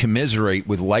just commiserate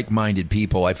with like-minded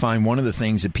people. I find one of the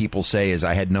things that people say is,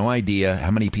 I had no idea how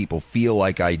many people feel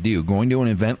like I do. Going to an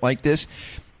event like this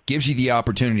gives you the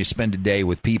opportunity to spend a day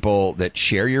with people that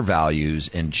share your values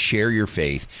and share your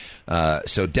faith.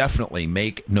 So definitely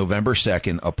make November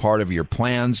 2nd a part of your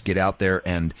plans. Get out there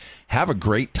and have a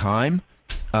great time,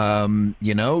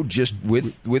 just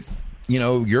with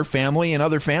your family and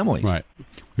other families. Right.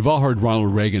 We've all heard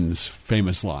Ronald Reagan's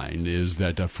famous line is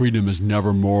that freedom is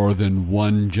never more than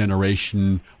one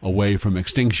generation away from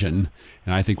extinction.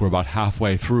 And I think we're about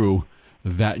halfway through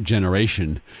that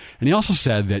generation. And he also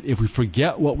said that if we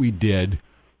forget what we did,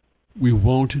 we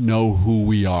won't know who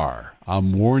we are.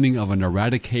 I'm warning of an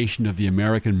eradication of the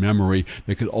American memory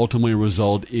that could ultimately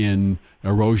result in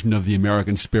erosion of the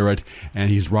American spirit, and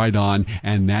he's right on,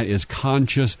 and that is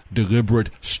conscious,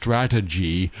 deliberate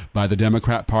strategy by the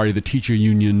Democrat Party, the teacher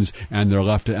unions, and their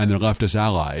leftist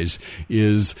allies.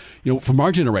 Is, from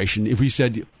our generation, if we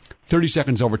said 30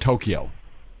 seconds over Tokyo,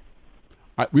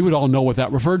 we would all know what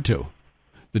that referred to.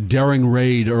 The daring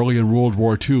raid early in World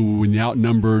War II when the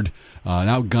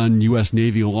outgunned U.S.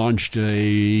 Navy launched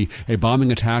a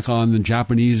bombing attack on the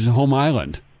Japanese home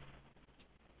island.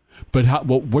 But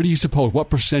what do you suppose, what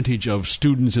percentage of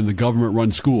students in the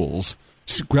government-run schools,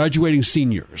 graduating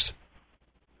seniors,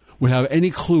 would have any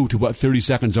clue to what 30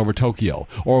 seconds over Tokyo,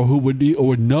 or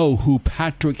would know who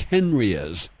Patrick Henry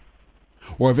is,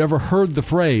 or have ever heard the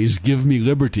phrase, give me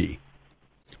liberty,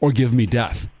 or give me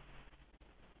death?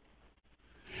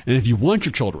 And if you want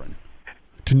your children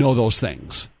to know those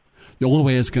things, the only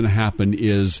way it's going to happen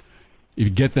is if you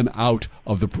get them out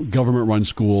of the government-run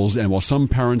schools. And while some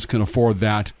parents can afford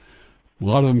that, a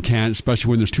lot of them can't, especially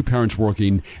when there's two parents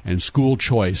working, and school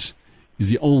choice is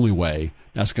the only way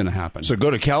that's going to happen. So go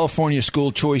to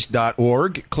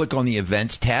CaliforniaSchoolChoice.org, click on the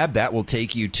events tab. That will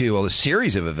take you to a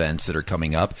series of events that are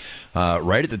coming up.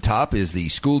 Right at the top is the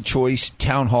School Choice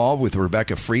Town Hall with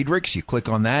Rebecca Friedrichs. You click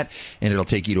on that, and it'll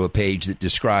take you to a page that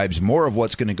describes more of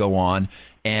what's going to go on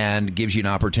and gives you an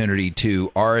opportunity to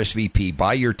RSVP,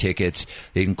 buy your tickets.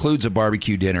 It includes a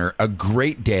barbecue dinner, a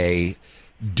great day.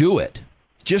 Do it.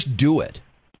 Just do it.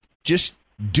 Just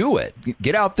do it.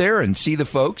 Get out there and see the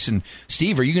folks. And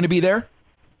Steve, are you going to be there?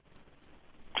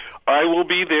 I will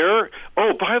be there.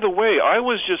 Oh, by the way, I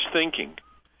was just thinking,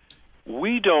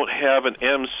 we don't have an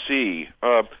MC.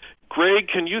 Greg,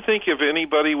 can you think of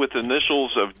anybody with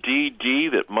initials of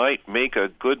DD that might make a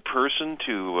good person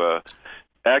to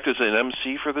act as an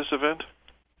MC for this event?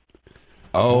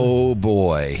 Oh,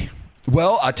 boy.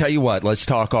 Well, I'll tell you what, let's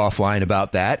talk offline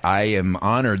about that. I am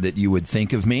honored that you would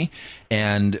think of me.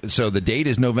 And so the date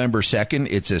is November 2nd.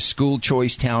 It's a school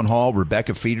choice town hall.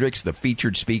 Rebecca Friedrichs, the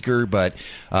featured speaker, but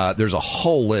there's a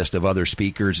whole list of other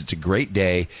speakers. It's a great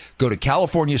day. Go to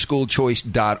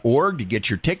californiaschoolchoice.org to get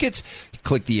your tickets.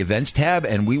 Click the events tab,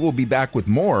 and we will be back with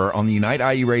more on the Unite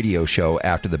IE radio show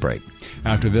after the break.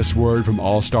 After this word from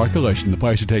All Star Collision, the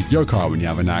place to take your car when you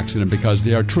have an accident, because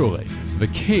they are truly the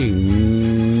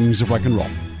kings of rock and roll.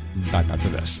 Back after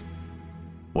this.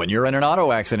 When you're in an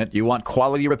auto accident, you want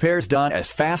quality repairs done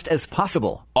as fast as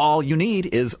possible. All you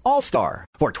need is All-Star.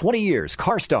 For 20 years,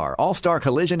 CarStar, All-Star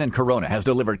Collision, and Corona has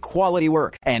delivered quality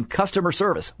work and customer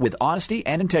service with honesty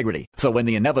and integrity. So when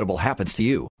the inevitable happens to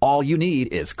you, all you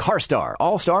need is CarStar,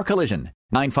 All-Star Collision.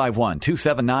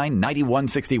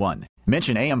 951-279-9161.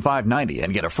 Mention AM590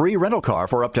 and get a free rental car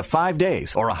for up to 5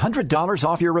 days or $100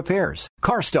 off your repairs.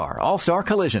 CarStar All-Star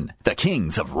Collision, the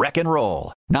kings of wreck and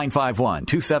roll.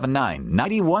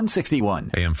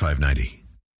 951-279-9161. AM590,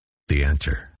 The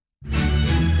Answer.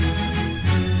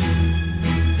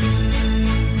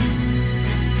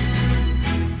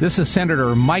 This is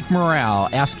Senator Mike Morrell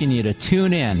asking you to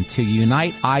tune in to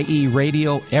Unite IE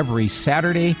Radio every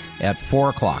Saturday at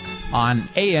 4 o'clock on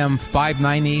AM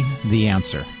 590, The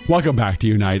Answer. Welcome back to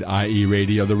Unite IE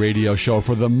Radio, the radio show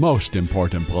for the most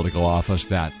important political office,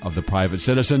 that of the private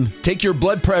citizen. Take your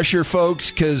blood pressure,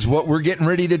 folks, because what we're getting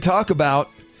ready to talk about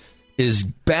is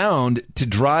bound to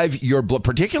drive your blood,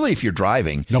 particularly if you're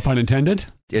driving. No pun intended?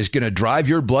 Is going to drive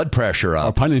your blood pressure up.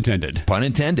 Or pun intended. Pun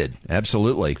intended.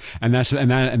 Absolutely. And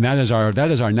that is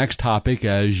our next topic.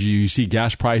 As you see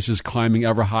gas prices climbing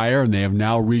ever higher, and they have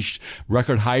now reached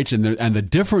record heights, and the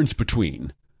difference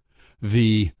between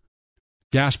the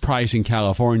gas price in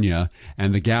California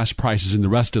and the gas prices in the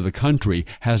rest of the country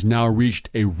has now reached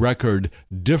a record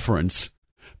difference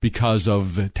because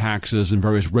of the taxes and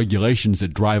various regulations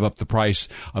that drive up the price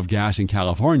of gas in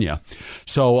California.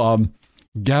 So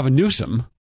Gavin Newsom,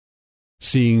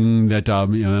 seeing that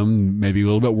maybe a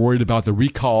little bit worried about the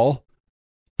recall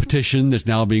petition that's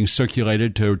now being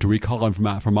circulated to recall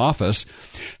him from office,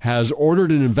 has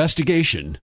ordered an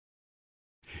investigation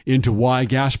into why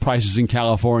gas prices in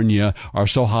California are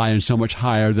so high and so much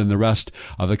higher than the rest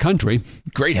of the country.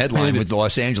 Great headline with the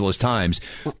Los Angeles Times.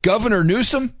 Governor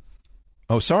Newsom.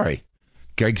 Oh, sorry.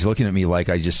 Greg's looking at me like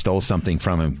I just stole something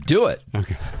from him. Do it.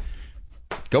 Okay.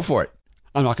 Go for it.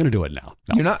 I'm not going to do it now.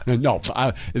 No. You're not? No.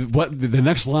 What the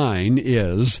next line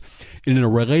is, in a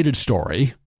related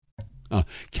story,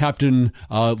 Captain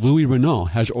Louis Renault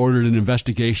has ordered an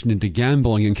investigation into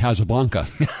gambling in Casablanca.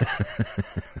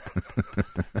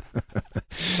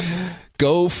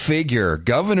 Go figure.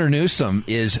 Governor Newsom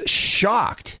is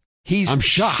shocked. I'm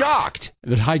shocked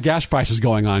that high gas prices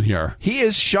going on here. He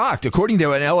is shocked. According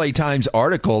to an LA Times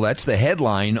article, that's the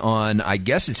headline on, I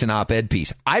guess it's an op-ed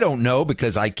piece. I don't know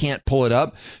because I can't pull it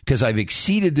up because I've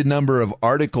exceeded the number of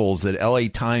articles that LA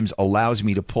Times allows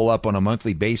me to pull up on a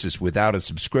monthly basis without a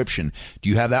subscription. Do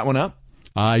you have that one up?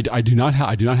 I do not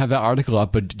have that article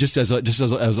up, but just as a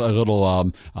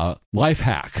little life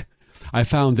hack, I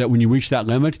found that when you reach that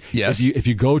limit, yes, if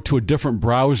you go to a different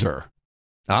browser,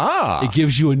 it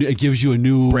gives you a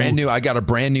new brand new. I got a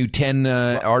brand new 10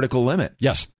 article limit.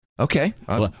 Yes. Okay.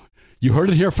 Well, you heard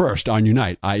it here first on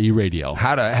Unite IE Radio.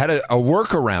 How to a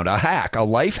workaround, a hack, a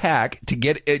life hack to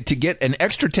get an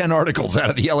extra 10 articles out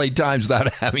of the LA Times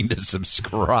without having to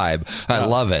subscribe. I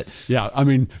love it. Yeah, I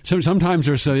mean, sometimes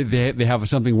they have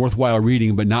something worthwhile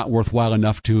reading, but not worthwhile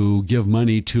enough to give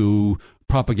money to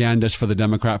propagandists for the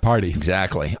Democrat Party.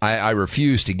 Exactly. I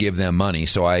refuse to give them money,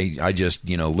 so I just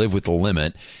live with the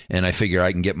limit, and I figure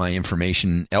I can get my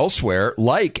information elsewhere,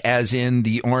 like as in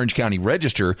the Orange County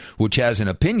Register, which has an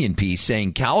opinion piece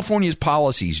saying California's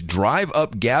policies drive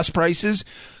up gas prices,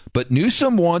 but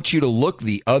Newsom wants you to look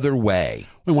the other way.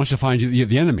 He wants to find you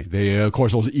the enemy. Of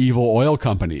course, those evil oil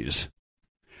companies.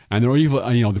 And they're evil.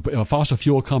 The fossil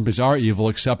fuel companies are evil,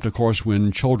 except, of course,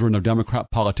 when children of Democrat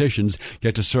politicians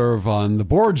get to serve on the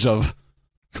boards of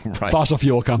fossil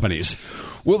fuel companies.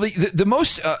 Well, the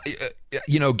most,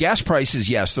 gas prices,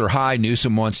 yes, they're high.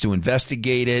 Newsom wants to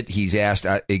investigate it. He's asked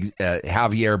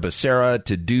Javier Becerra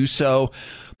to do so.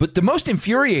 But the most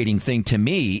infuriating thing to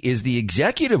me is the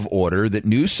executive order that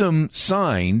Newsom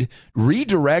signed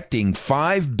redirecting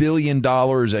 $5 billion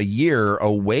a year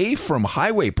away from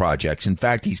highway projects. In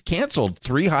fact, he's canceled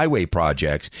 3 highway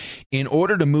projects in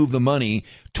order to move the money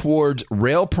towards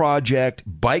rail project,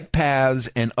 bike paths,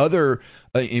 and other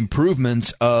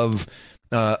improvements of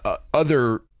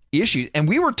other issues. And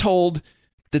we were told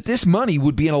that this money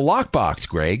would be in a lockbox,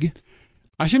 Greg.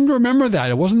 I seem to remember that.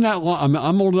 It wasn't that long.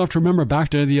 I'm old enough to remember back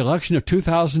to the election of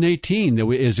 2018.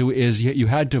 You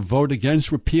had to vote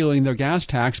against repealing their gas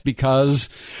tax because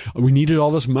we needed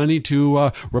all this money to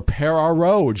repair our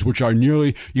roads, which are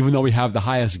nearly, even though we have the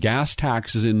highest gas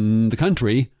taxes in the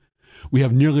country, we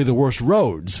have nearly the worst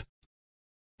roads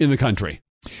in the country.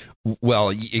 Well,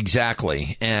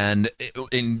 exactly. And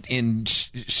in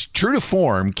true to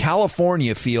form,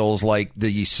 California feels like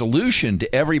the solution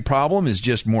to every problem is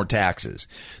just more taxes.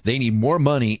 They need more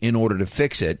money in order to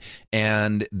fix it.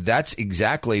 And that's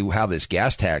exactly how this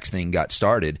gas tax thing got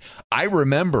started. I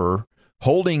remember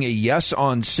holding a Yes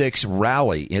on 6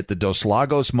 rally at the Dos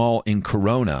Lagos Mall in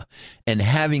Corona and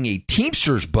having a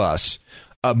Teamsters bus,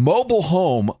 a mobile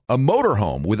home, a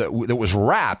motorhome that was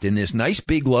wrapped in this nice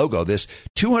big logo. This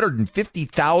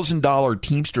 $250,000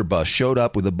 Teamster bus showed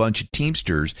up with a bunch of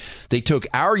Teamsters. They took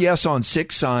our Yes on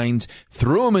 6 signs,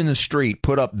 threw them in the street,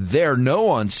 put up their No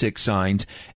on 6 signs,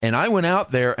 and I went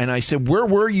out there and I said, where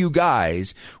were you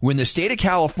guys when the state of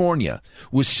California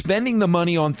was spending the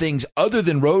money on things other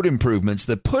than road improvements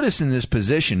that put us in this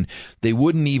position? They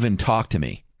wouldn't even talk to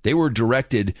me. They were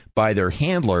directed by their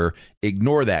handler,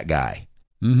 ignore that guy.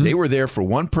 Mm-hmm. They were there for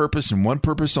one purpose and one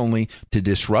purpose only, to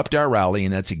disrupt our rally,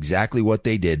 and that's exactly what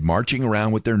they did, marching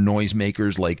around with their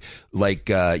noisemakers like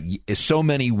so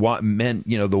many men,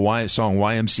 the song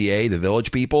YMCA, the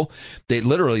Village People. They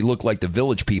literally look like the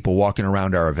Village People walking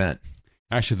around our event.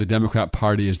 Actually, the Democrat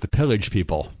Party is the Pillage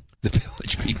People. The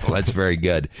Pillage People. That's very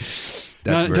good.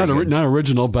 Not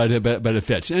original, but it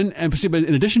fits. But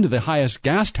in addition to the highest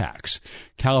gas tax,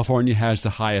 California has the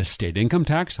highest state income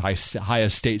tax,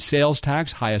 highest state sales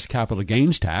tax, highest capital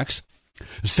gains tax,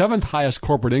 the 7th highest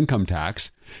corporate income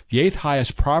tax, the 8th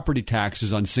highest property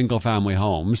taxes on single-family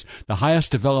homes, the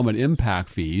highest development impact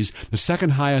fees, the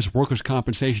 2nd highest workers'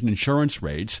 compensation insurance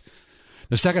rates,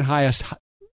 the 2nd highest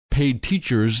paid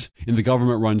teachers in the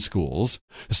government-run schools,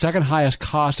 the 2nd highest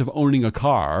cost of owning a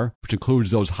car, which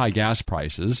includes those high gas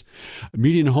prices.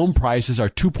 Median home prices are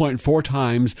 2.4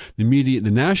 times the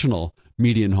national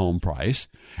median home price.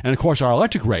 And, of course, our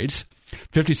electric rates,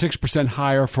 56%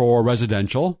 higher for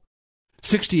residential,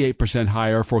 68%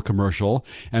 higher for commercial,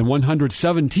 and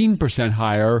 117%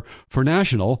 higher for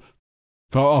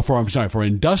for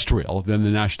industrial than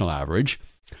the national average.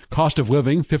 Cost of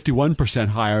living, 51%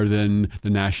 higher than the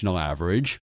national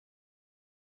average.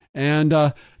 And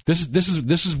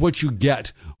this is what you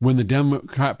get when the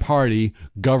Democrat Party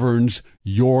governs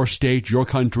your state, your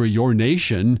country, your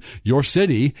nation, your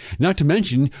city. Not to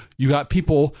mention, you got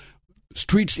people,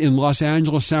 streets in Los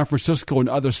Angeles, San Francisco, and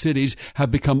other cities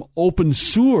have become open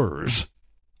sewers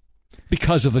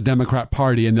because of the Democrat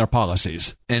Party and their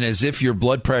policies. And as if your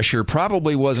blood pressure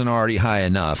probably wasn't already high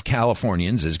enough,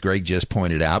 Californians, as Greg just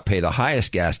pointed out, pay the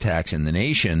highest gas tax in the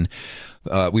nation.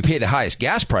 We pay the highest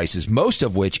gas prices, most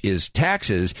of which is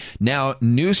taxes. Now,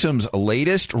 Newsom's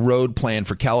latest road plan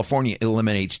for California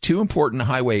eliminates 2 important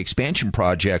highway expansion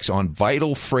projects on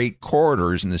vital freight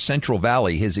corridors in the Central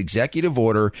Valley. His executive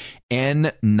order,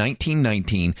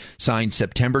 N-1919, signed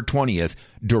September 20th,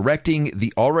 directing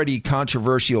the already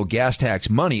controversial gas tax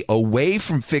money away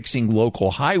from fixing local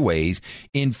highways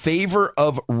in favor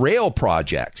of rail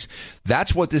projects.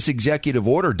 That's what this executive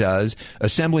order does.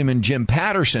 Assemblyman Jim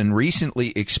Patterson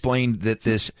recently explained that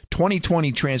this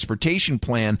 2020 transportation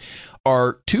plan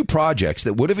are 2 projects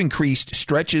that would have increased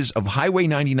stretches of Highway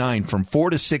 99 from 4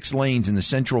 to 6 lanes in the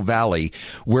Central Valley,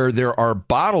 where there are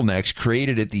bottlenecks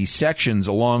created at these sections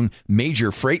along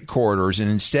major freight corridors.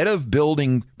 And instead of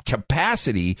building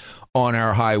capacity on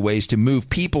our highways to move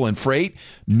people and freight,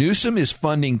 Newsom is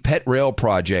funding pet rail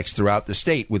projects throughout the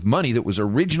state with money that was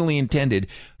originally intended,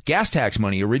 gas tax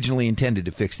money originally intended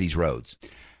to fix these roads.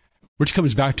 Which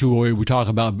comes back to where we talk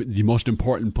about the most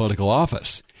important political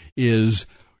office is,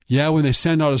 when they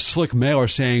send out a slick mailer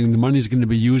saying the money's going to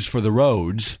be used for the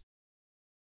roads,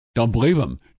 don't believe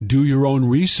them. Do your own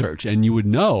research, and you would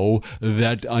know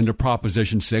that under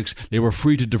Proposition 6, they were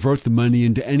free to divert the money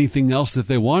into anything else that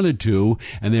they wanted to,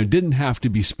 and they didn't have to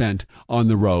be spent on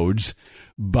the roads.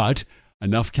 But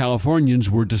enough Californians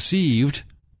were deceived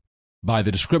by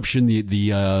the description,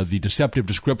 the deceptive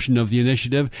description of the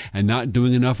initiative, and not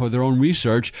doing enough of their own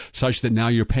research, such that now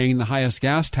you're paying the highest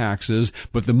gas taxes,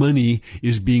 but the money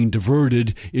is being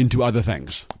diverted into other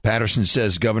things. Patterson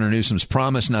says Governor Newsom's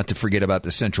promise not to forget about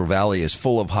the Central Valley is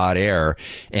full of hot air,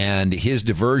 and his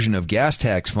diversion of gas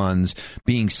tax funds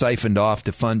being siphoned off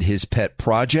to fund his pet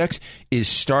projects is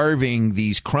starving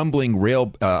these crumbling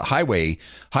rail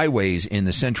highways in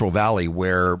the Central Valley,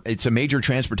 where it's a major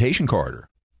transportation corridor.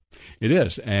 It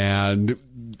is, and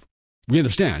We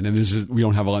understand, and we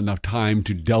don't have enough time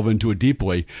to delve into it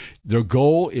deeply. Their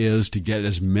goal is to get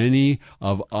as many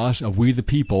of us, of we the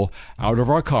people, out of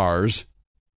our cars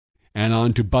and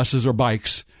onto buses or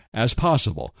bikes as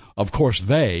possible. Of course,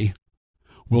 they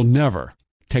will never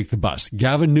take the bus.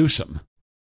 Gavin Newsom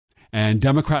and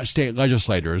Democrat state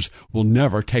legislators will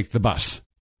never take the bus.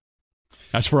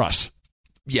 That's for us.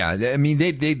 Yeah, I mean,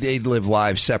 they live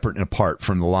lives separate and apart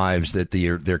from the lives that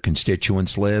their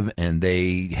constituents live, and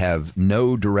they have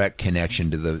no direct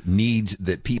connection to the needs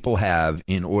that people have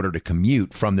in order to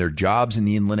commute from their jobs in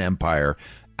the Inland Empire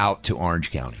out to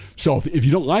Orange County. So if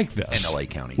you don't like this, and LA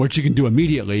County, what you can do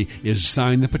immediately is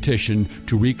sign the petition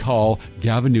to recall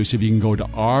Gavin Newsom. You can go to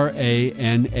ranaf.org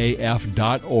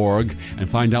and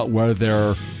find out where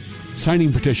they're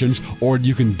signing petitions, or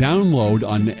you can download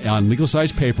on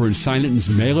legal-sized paper and sign it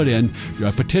and mail it in,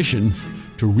 a petition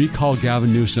to recall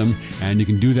Gavin Newsom, and you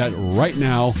can do that right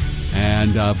now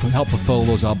and help fulfill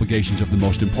those obligations of the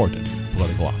most important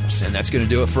political office. And that's going to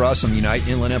do it for us on the Unite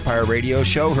Inland Empire radio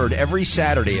show, heard every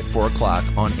Saturday at 4 o'clock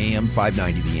on AM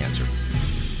 590 The Answer.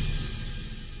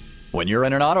 When you're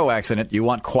in an auto accident, you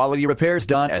want quality repairs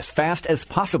done as fast as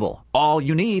possible. All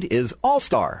you need is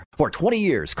All-Star. For 20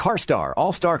 years, CarStar,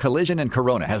 All-Star Collision, and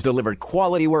Corona has delivered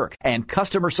quality work and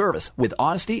customer service with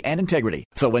honesty and integrity.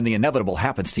 So when the inevitable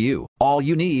happens to you, all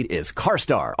you need is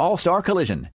CarStar, All-Star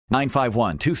Collision.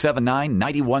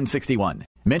 951-279-9161.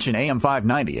 Mention AM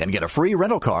 590 and get a free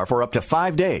rental car for up to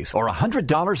 5 days or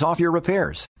 $100 off your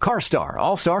repairs. CarStar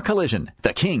All-Star Collision,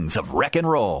 the kings of wreck and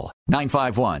roll.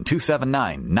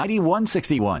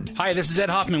 951-279-9161. Hi, this is Ed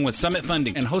Hoffman with Summit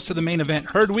Funding and host of the main event,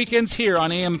 Heard Weekends, here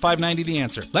on AM 590 The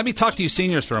Answer. Let me talk to you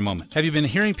seniors for a moment. Have you been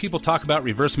hearing people talk about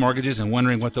reverse mortgages and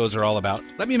wondering what those are all about?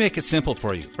 Let me make it simple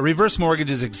for you. A reverse mortgage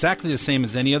is exactly the same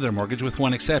as any other mortgage with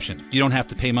one exception. You don't have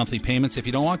to pay monthly payments if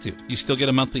you don't want to. You still get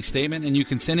a monthly statement and you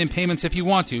can send in payments if you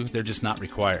want to. They're just not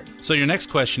required. So your next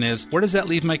question is, where does that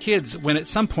leave my kids when at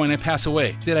some point I pass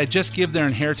away? Did I just give their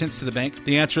inheritance to the bank?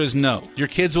 The answer is no. Your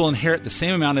kids will inherit the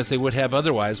same amount as they would have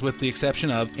otherwise, with the exception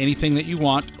of anything that you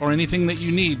want or anything that you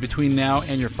need between now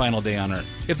and your final day on Earth.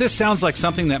 If this sounds like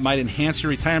something that might enhance your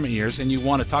retirement years and you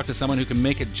want to talk to someone who can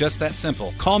make it just that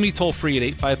simple, call me toll free at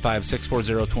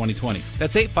 855-640-2020.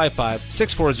 That's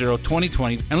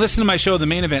 855-640-2020. And listen to my show, The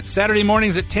Main Event, Saturday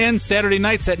mornings at 10, Saturday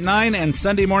nights at 9, and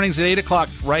Sunday mornings at 8 o'clock,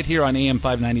 right here on AM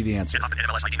 590 The Answer.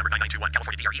 NMLS ID number 9921,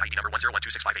 California DRE ID number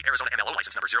 1012658, Arizona MLO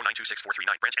license number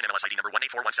 0926439, Branch NMLS ID number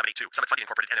 1841782, Summit Funding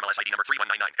Incorporated NMLS ID number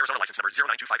 3199, Arizona license number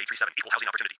 0925837, Equal Housing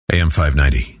Opportunity. AM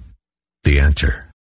 590, The Answer.